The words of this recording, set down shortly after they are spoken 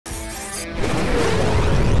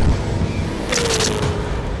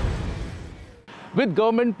With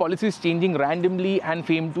government policies changing randomly and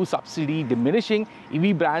fame to subsidy diminishing,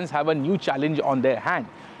 EV brands have a new challenge on their hand.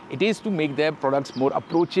 It is to make their products more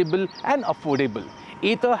approachable and affordable.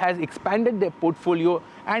 Ather has expanded their portfolio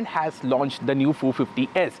and has launched the new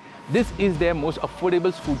 450S. This is their most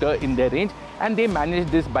affordable scooter in their range, and they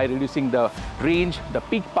manage this by reducing the range, the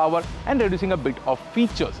peak power, and reducing a bit of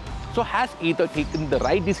features. So has Ather taken the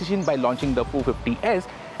right decision by launching the 450S?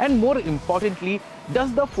 And more importantly,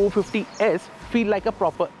 does the 450S feel like a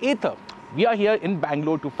proper Ather? We are here in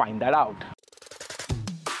Bangalore to find that out.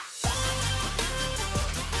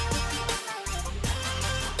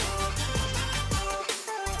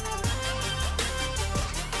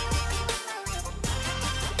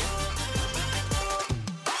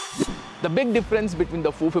 The big difference between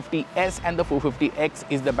the 450S and the 450X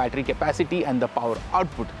is the battery capacity and the power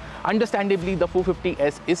output. Understandably, the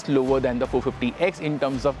 450S is slower than the 450X in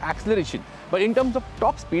terms of acceleration, but in terms of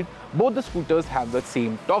top speed, both the scooters have the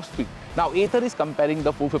same top speed. Now, Ather is comparing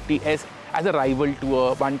the 450S as a rival to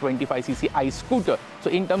a 125cc ICE scooter.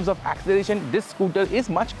 So in terms of acceleration, this scooter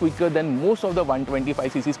is much quicker than most of the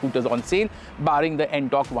 125cc scooters on sale, barring the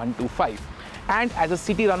NTORQ 125. And as a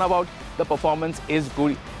city runabout, the performance is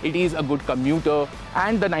good. It is a good commuter,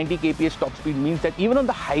 and the 90 kph top speed means that even on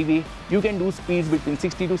the highway, you can do speeds between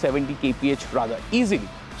 60 to 70 kph rather easily.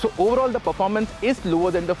 So overall, the performance is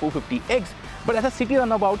lower than the 450X, but as a city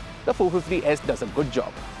runabout, the 450S does a good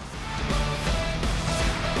job.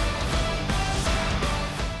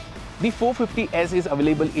 The 450S is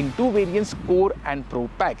available in two variants, Core and Pro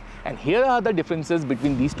Pack, and here are the differences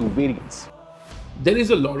between these two variants. There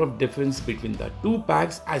is a lot of difference between the two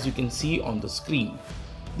packs, as you can see on the screen.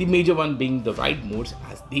 The major one being the ride modes,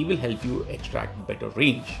 as they will help you extract better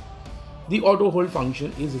range. The auto hold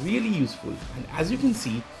function is really useful, and as you can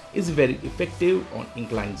see, is very effective on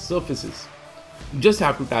inclined surfaces. You just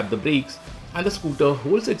have to tap the brakes and the scooter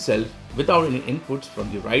holds itself without any inputs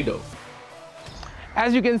from the rider.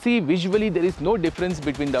 As you can see, visually there is no difference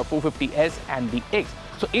between the 450S and the X.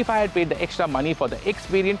 So if I had paid the extra money for the X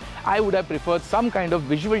variant, I would have preferred some kind of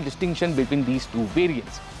visual distinction between these two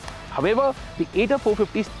variants. However, the Ather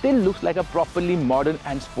 450 still looks like a properly modern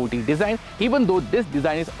and sporty design, even though this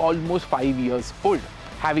design is almost 5 years old.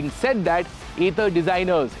 Having said that, Ather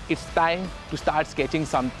designers, it's time to start sketching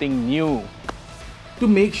something new. To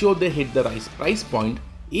make sure they hit the right price point,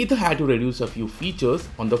 Ather had to reduce a few features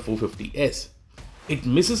on the 450S. It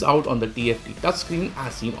misses out on the TFT touchscreen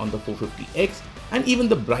as seen on the 450X, and even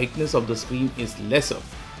the brightness of the screen is lesser.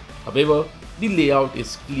 However, the layout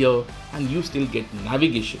is clear and you still get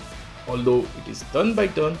navigation, although it is turn by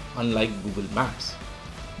turn unlike Google Maps.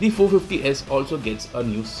 The 450S also gets a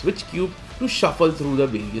new switch cube to shuffle through the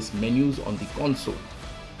various menus on the console.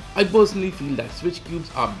 I personally feel that switch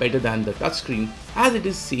cubes are better than the touchscreen, as it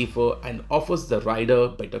is safer and offers the rider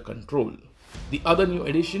better control. The other new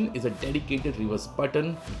addition is a dedicated reverse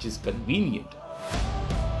button, which is convenient.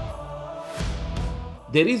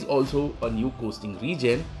 There is also a new coasting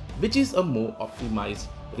regen, which is a more optimized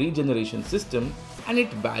regeneration system, and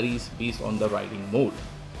it varies based on the riding mode.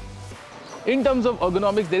 In terms of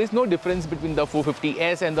ergonomics, there is no difference between the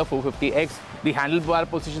 450S and the 450X. The handlebar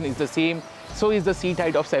position is the same, so is the seat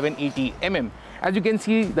height of 780 mm. As you can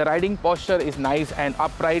see, the riding posture is nice and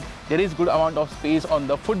upright. There is good amount of space on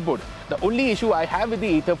the footboard. The only issue I have with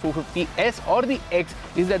the Ather 450S or the X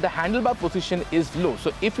is that the handlebar position is low.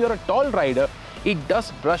 So if you're a tall rider, it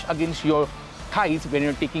does brush against your thighs when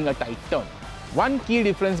you're taking a tight turn. One key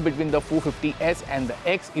difference between the 450S and the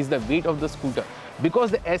X is the weight of the scooter. Because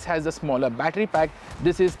the S has a smaller battery pack,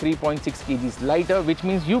 this is 3.6 kgs lighter, which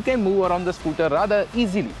means you can move around the scooter rather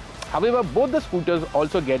easily. However, both the scooters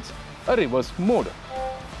also gets a reverse mode.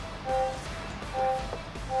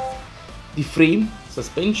 The frame,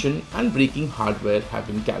 suspension and braking hardware have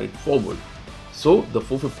been carried forward, so the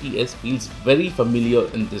 450S feels very familiar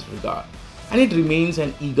in this regard, and it remains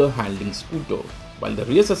an eager handling scooter, while the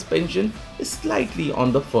rear suspension is slightly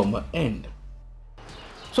on the firmer end.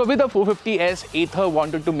 So with the 450S, Ather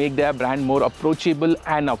wanted to make their brand more approachable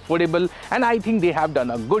and affordable, and I think they have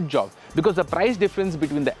done a good job, because the price difference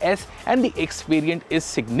between the S and the X variant is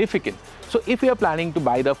significant. So if you are planning to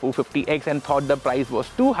buy the 450X and thought the price was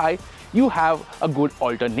too high, you have a good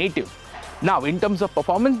alternative. Now, in terms of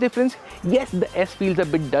performance difference, yes, the S feels a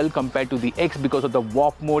bit dull compared to the X because of the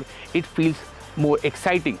warp mode. It feels more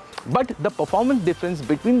exciting, but the performance difference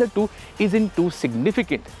between the two isn't too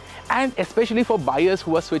significant. And especially for buyers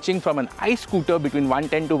who are switching from an ICE scooter between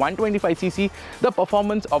 110 to 125cc, the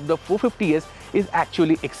performance of the 450S is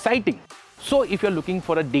actually exciting. So if you're looking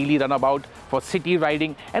for a daily runabout, for city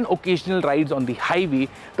riding and occasional rides on the highway,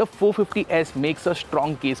 the 450S makes a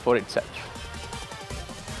strong case for itself.